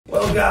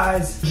up,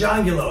 guys?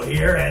 Jongulo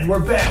here, and we're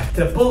back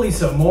to bully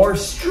some more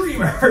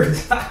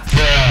streamers.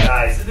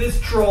 Guys, this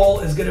troll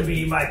is gonna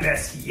be my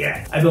best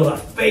yet. I built a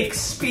fake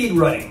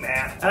speedrunning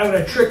map, and I'm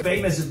gonna trick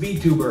famous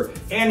VTuber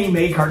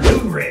Anime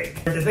Cartoon Rig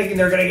into thinking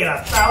they're gonna get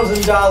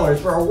 $1,000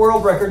 for a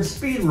world record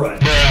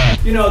speedrun.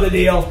 You know the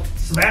deal.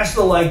 Smash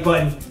the like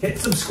button, hit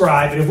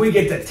subscribe, and if we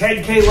get to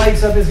 10K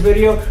likes on this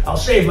video, I'll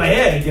shave my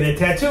head and get a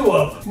tattoo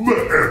of the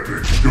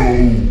Epic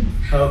Doge.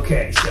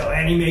 Okay, so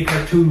Anime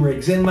Cartoon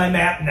Rig's in my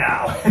map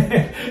now.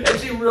 And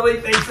she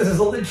really thinks this is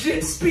a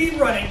legit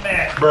speedrunning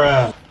map.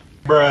 Bruh.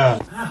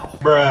 Wow.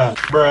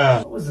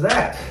 Bruh. What was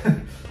that?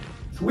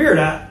 It's weird,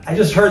 I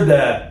just heard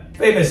the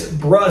famous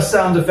bruh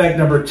sound effect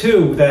number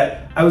 2 that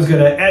I was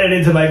gonna edit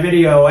into my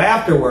video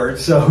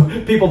afterwards so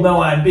people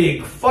know I'm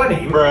being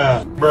funny.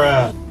 Bruh.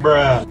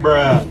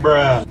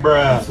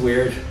 That's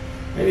weird.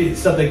 Maybe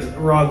something's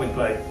wrong with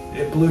my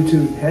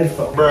Bluetooth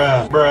headphones.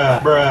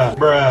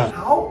 Bruh.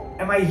 How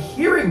am I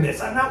hearing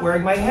this? I'm not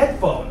wearing my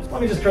headphones.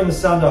 Let me just turn the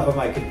sound off on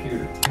my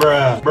computer.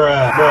 Bruh.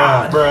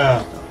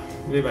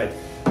 Maybe my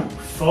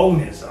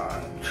phone is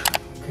on.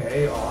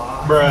 Okay,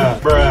 off.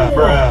 Bruh.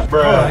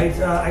 Alright,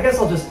 I guess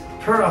I'll just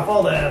turn off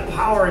all the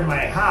power in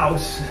my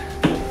house.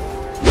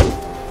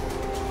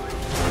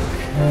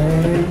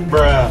 Okay.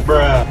 Bruh.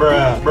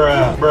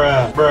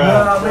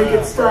 No, make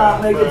it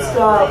stop.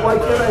 Why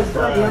can't I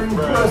stop hearing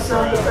bruh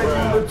sound effect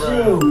number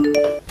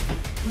 2?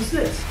 Who's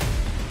this?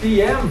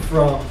 DM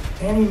from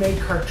Anime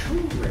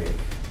Cartoon Rig.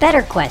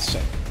 Better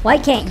question. Why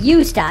can't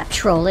you stop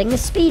trolling the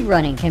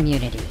speedrunning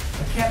community?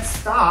 I can't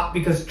stop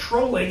because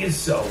trolling is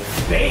so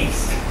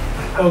based.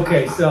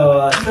 Okay,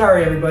 so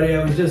sorry everybody,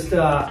 I was just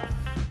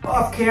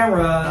off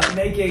camera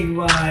making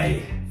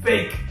my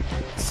fake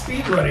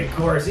speedrunning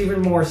course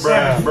even more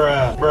sad.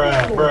 Bruh.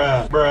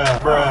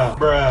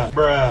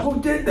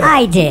 Who did that?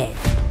 I did.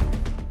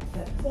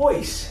 That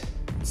voice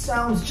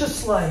sounds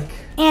just like...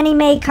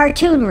 Anime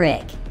Cartoon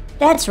Rig.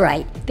 That's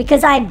right,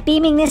 because I'm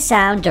beaming this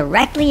sound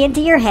directly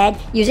into your head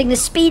using the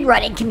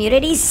speedrunning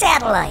community's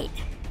satellite.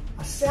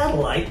 A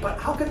satellite? But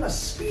how can the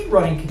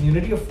speedrunning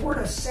community afford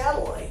a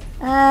satellite?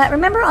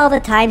 Remember all the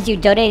times you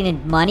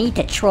donated money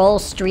to troll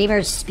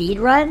streamers'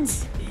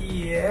 speedruns?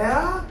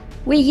 Yeah?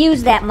 We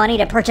used that money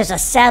to purchase a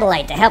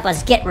satellite to help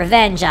us get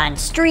revenge on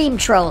stream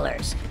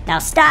trollers. Now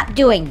stop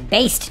doing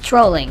based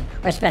trolling,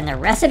 or spend the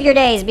rest of your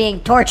days being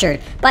tortured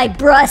by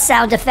bruh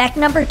sound effect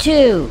number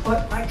 2.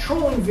 But my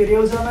trolling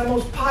videos are my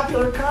most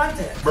popular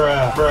content.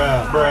 Bruh.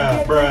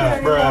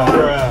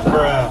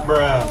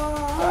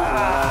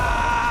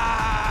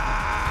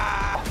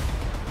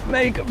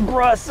 Make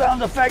bruh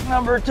sound effect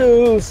number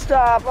 2.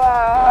 Stop.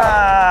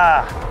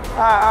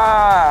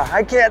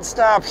 I can't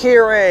stop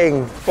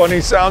hearing. Funny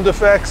sound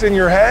effects in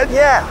your head?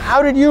 Yeah,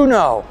 how did you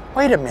know?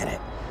 Wait a minute.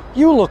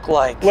 You look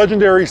like...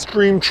 Legendary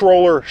stream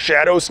troller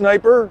Shadow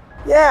Sniper?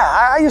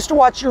 Yeah, I used to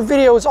watch your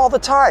videos all the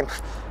time.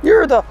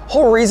 You're the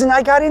whole reason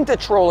I got into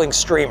trolling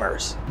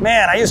streamers.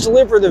 Man, I used to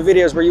live for the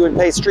videos where you would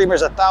pay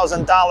streamers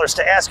 $1,000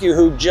 to ask you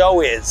who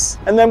Joe is.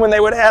 And then when they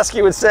would ask,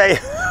 you would say,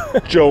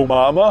 Joe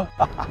Mama?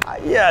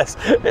 yes,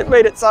 it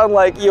made it sound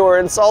like you were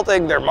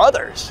insulting their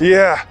mothers.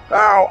 Yeah.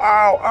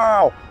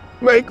 Ow.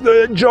 Make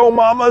the Joe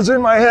Mamas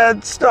in my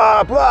head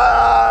stop.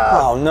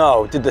 Oh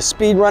no, did the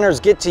speedrunners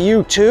get to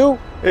you too?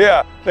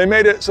 Yeah, they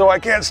made it so I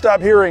can't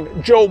stop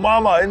hearing Joe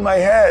Mama in my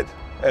head.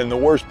 And the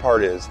worst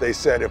part is, they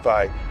said if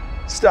I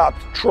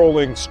stopped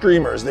trolling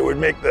streamers, they would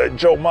make the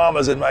Joe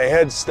Mamas in my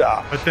head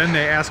stop. But then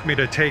they asked me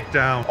to take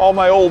down all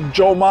my old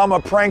Joe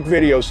Mama prank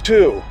videos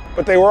too.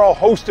 But they were all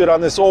hosted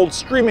on this old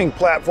streaming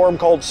platform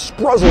called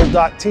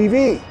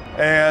Spruzzle.tv.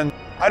 And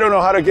I don't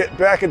know how to get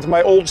back into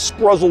my old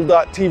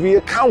Spruzzle.tv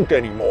account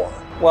anymore.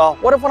 Well,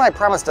 what if when I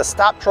promise to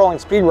stop trolling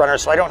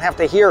speedrunners so I don't have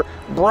to hear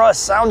bruh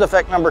sound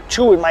effect number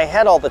 2 in my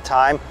head all the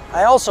time,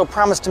 I also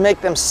promise to make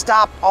them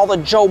stop all the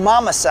Joe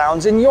Mama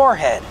sounds in your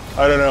head?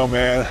 I don't know,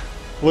 man.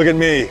 Look at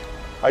me.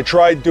 I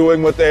tried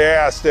doing what they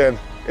asked and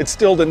it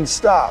still didn't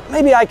stop.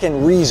 Maybe I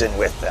can reason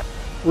with them.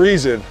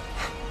 Reason?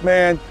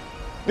 Man,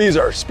 these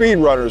are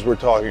speedrunners we're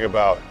talking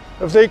about.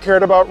 If they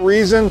cared about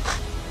reason,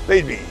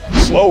 they'd be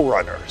slow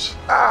runners.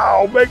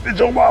 Ow, make the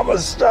Joe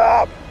Mamas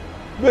stop.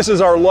 This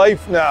is our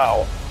life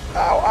now.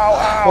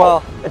 Ow.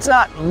 Well, it's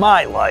not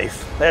my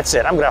life. That's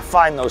it. I'm gonna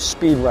find those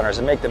speedrunners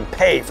and make them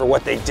pay for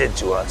what they did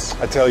to us.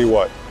 I tell you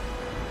what,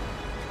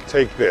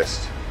 take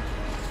this.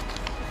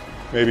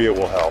 Maybe it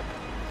will help.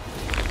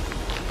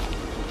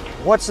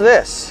 What's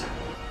this?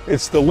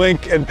 It's the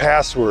link and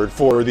password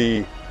for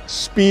the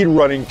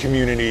speedrunning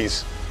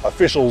community's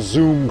official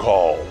Zoom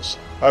calls.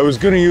 I was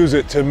gonna use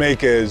it to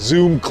make a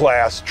Zoom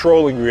class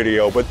trolling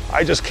video, but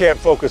I just can't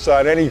focus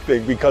on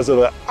anything because of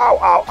the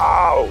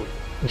ow.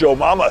 Joe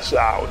Mama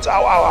sounds,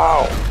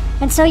 ow.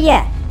 And so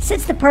yeah,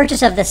 since the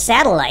purchase of the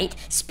satellite,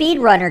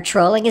 speedrunner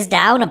trolling is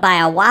down by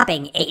a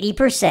whopping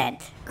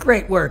 80%.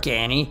 Great work,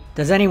 Annie.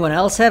 Does anyone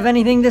else have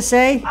anything to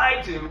say?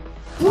 I do.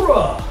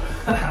 Bruh.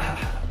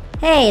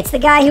 Hey, it's the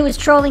guy who was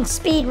trolling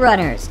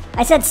speedrunners.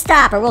 I said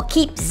stop or we'll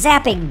keep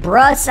zapping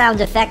bruh sound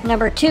effect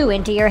number 2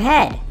 into your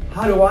head.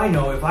 How do I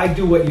know if I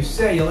do what you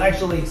say, you'll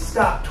actually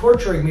stop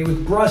torturing me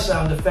with bruh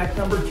sound effect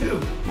number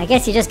 2? I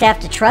guess you just have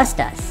to trust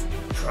us.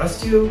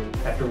 Trust you?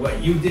 After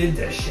what you did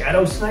to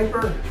Shadow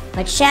Sniper?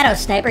 But Shadow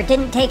Sniper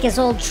didn't take his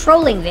old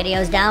trolling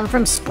videos down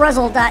from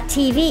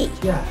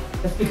Spruzzle.tv. Yeah,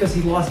 that's because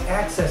he lost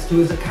access to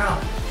his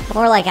account.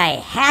 More like I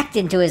hacked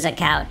into his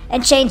account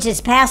and changed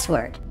his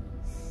password.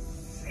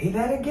 Say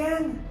that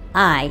again?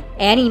 I,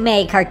 Annie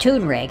Mae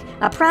Cartoon Rig,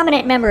 a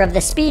prominent member of the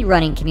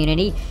speedrunning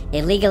community,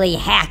 illegally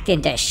hacked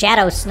into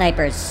Shadow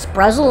Sniper's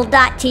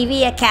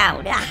Spruzzle.tv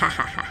account.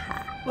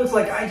 Looks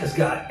like I just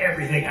got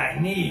everything I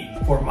need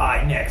for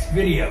my next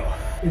video.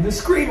 In the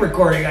screen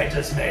recording I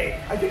just made,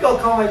 I think I'll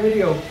call my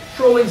video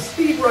Trolling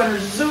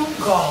Speedrunner's Zoom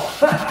Call.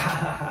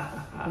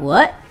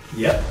 What?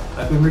 Yep,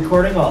 I've been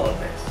recording all of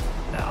this.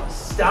 Now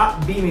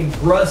stop beaming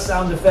bruh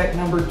sound effect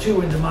number 2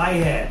 into my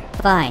head.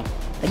 Fine,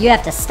 but you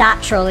have to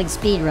stop trolling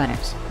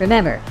speedrunners.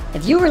 Remember,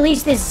 if you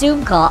release this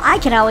Zoom call, I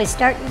can always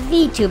start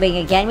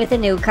VTubing again with a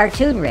new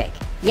cartoon rig.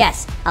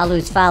 Yes, I'll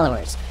lose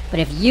followers, but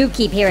if you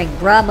keep hearing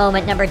bruh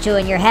moment number 2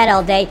 in your head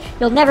all day,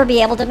 you'll never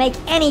be able to make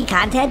any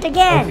content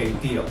again. Okay,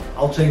 deal.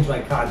 I'll change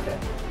my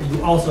content. But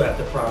you also have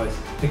to promise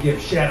to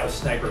give Shadow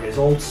Sniper his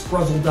old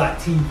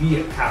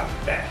Spruzzle.tv account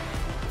back.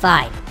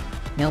 Fine.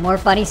 No more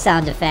funny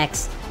sound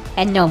effects,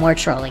 and no more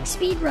trolling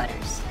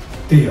speedrunners.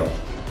 Deal.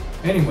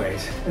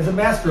 Anyways, as a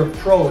master of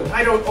trolling,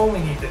 I don't only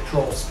need to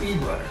troll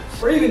speedrunners,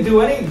 or even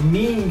do any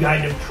mean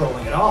kind of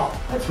trolling at all.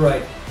 That's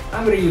right,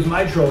 I'm going to use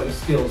my trolling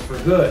skills for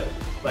good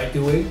by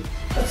doing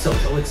a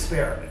social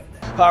experiment.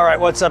 All right,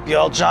 what's up,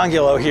 y'all? John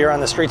Gillo here on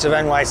the streets of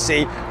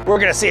NYC. We're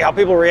gonna see how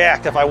people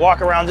react if I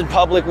walk around in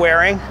public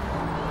wearing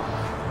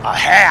a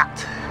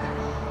hat.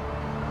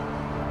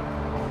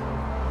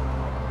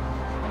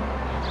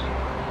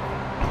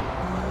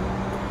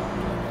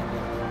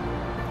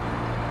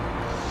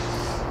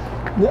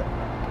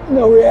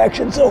 No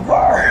reaction so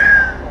far.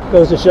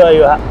 Goes to show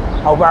you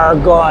how far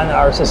gone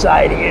our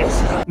society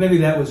is. Maybe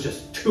that was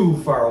just too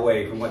far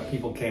away from what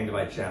people came to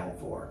my channel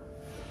for.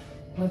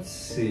 Let's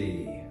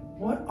see,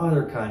 what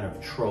other kind of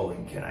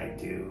trolling can I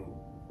do?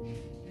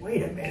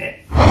 Wait a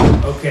minute.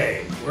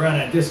 Okay, we're on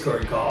a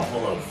Discord call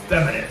full of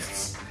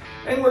feminists,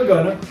 and we're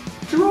gonna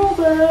troll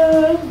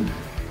them.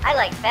 I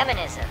like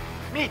feminism.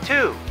 Me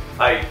too.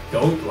 I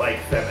don't like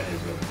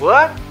feminism.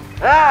 What?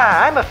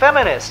 Ah, I'm a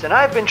feminist and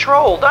I've been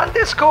trolled on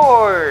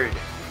Discord.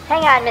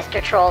 Hang on,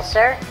 Mr. Troll,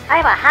 sir.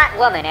 I'm a hot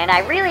woman and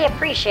I really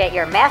appreciate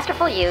your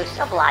masterful use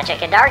of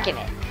logic and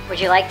argument. Would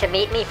you like to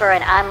meet me for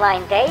an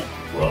online date?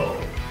 Whoa,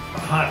 a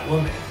hot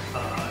woman?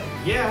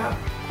 Yeah.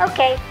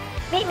 Okay,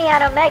 meet me on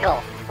Omegle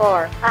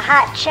for a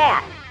hot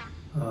chat.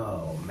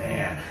 Oh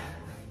man,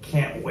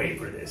 can't wait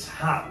for this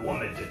hot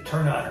woman to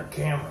turn on her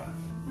camera.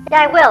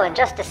 I will in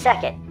just a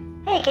second.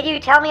 Hey, can you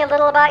tell me a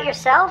little about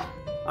yourself?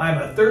 I'm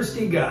a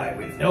thirsty guy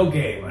with no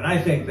game, and I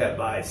think that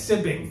by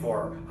simping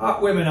for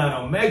hot women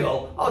on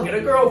Omegle, I'll get a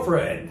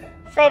girlfriend.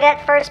 Say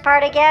that first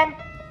part again.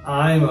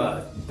 I'm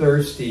a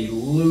thirsty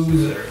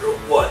loser.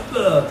 What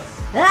the?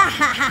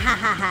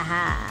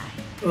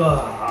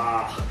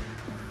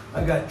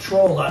 I got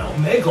trolled on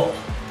Omegle.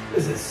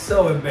 This is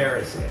so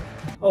embarrassing.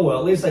 Oh well,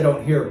 at least I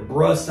don't hear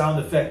bruh sound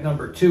effect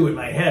number 2 in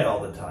my head all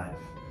the time.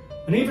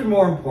 And even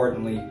more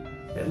importantly,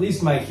 at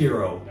least my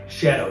hero,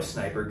 Shadow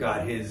Sniper,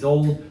 got his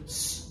old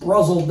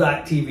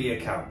Spruzzle.tv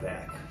account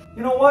back.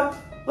 You know what?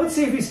 Let's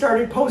see if he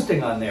started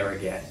posting on there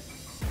again.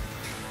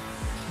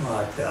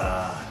 What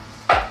the?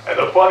 And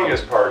the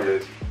funniest part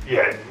is, he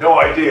had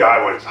no idea I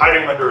was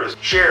hiding under his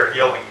chair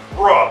yelling,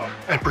 bruh,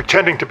 And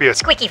pretending to be a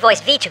Squeaky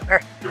voice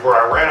VTuber. before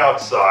I ran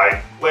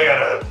outside, lay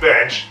on a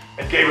bench,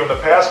 and gave him the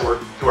password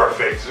to our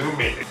fake Zoom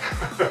meeting.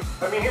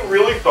 I mean, he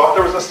really thought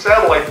there was a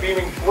satellite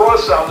beaming bruh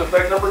sound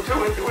effect number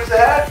 2 into his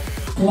head.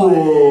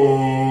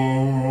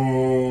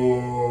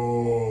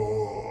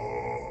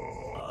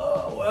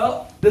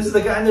 Well, this is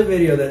the kind of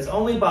video that's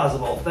only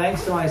possible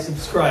thanks to my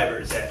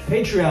subscribers at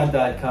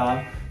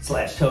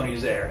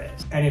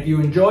patreon.com/TonyZaris. And if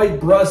you enjoyed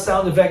bruh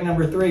sound effect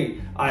number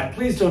 3, I'm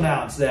pleased to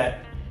announce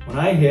that when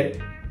I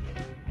hit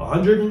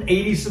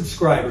 180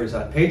 subscribers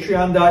on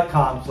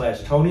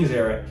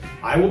patreon.com/TonyZaris,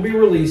 I will be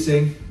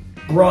releasing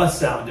bruh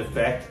sound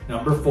effect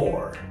number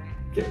 4.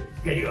 Can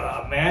you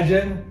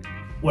imagine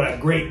what a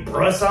great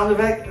bruh sound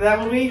effect that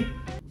would be?